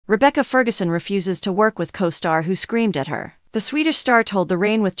Rebecca Ferguson refuses to work with co-star who screamed at her. The Swedish star told the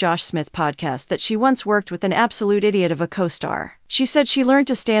Rain with Josh Smith podcast that she once worked with an absolute idiot of a co-star. She said she learned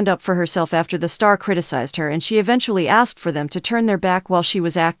to stand up for herself after the star criticized her, and she eventually asked for them to turn their back while she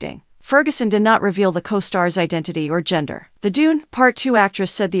was acting. Ferguson did not reveal the co-star's identity or gender. The Dune Part 2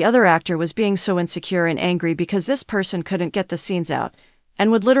 actress said the other actor was being so insecure and angry because this person couldn't get the scenes out, and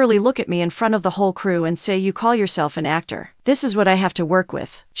would literally look at me in front of the whole crew and say, "You call yourself an actor? This is what I have to work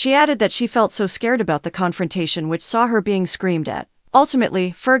with." She added that she felt so scared about the confrontation which saw her being screamed at. Ultimately,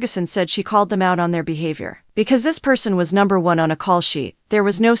 Ferguson said she called them out on their behavior. "Because this person was number one on a call sheet, there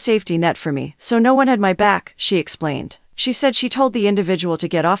was no safety net for me, so no one had my back," she explained. She said she told the individual to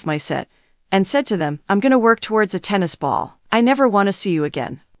get off my set, and said to them, "I'm gonna work towards a tennis ball. I never want to see you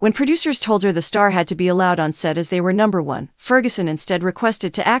again." When producers told her the star had to be allowed on set as they were number one, Ferguson instead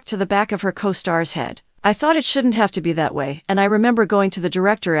requested to act to the back of her co-star's head. "I thought it shouldn't have to be that way, and I remember going to the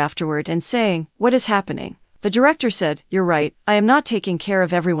director afterward and saying, 'What is happening?' The director said, 'You're right, I am not taking care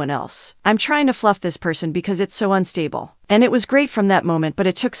of everyone else. I'm trying to fluff this person because it's so unstable. And it was great from that moment, but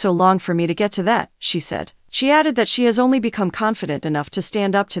it took so long for me to get to that," she said. She added that she has only become confident enough to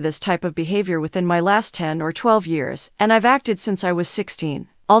stand up to this type of behavior within my last 10 or 12 years, and I've acted since I was 16.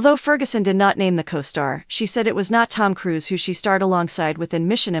 Although Ferguson did not name the co-star, she said it was not Tom Cruise, who she starred alongside within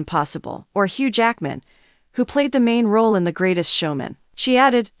Mission Impossible, or Hugh Jackman, who played the main role in The Greatest Showman. She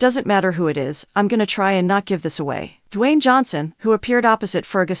added, "Doesn't matter who it is, I'm gonna try and not give this away." Dwayne Johnson, who appeared opposite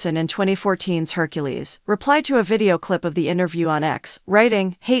Ferguson in 2014's Hercules, replied to a video clip of the interview on X,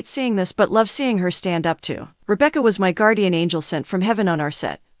 writing, "Hate seeing this but love seeing her stand up too. Rebecca was my guardian angel sent from heaven on our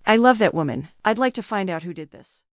set. I love that woman. I'd like to find out who did this."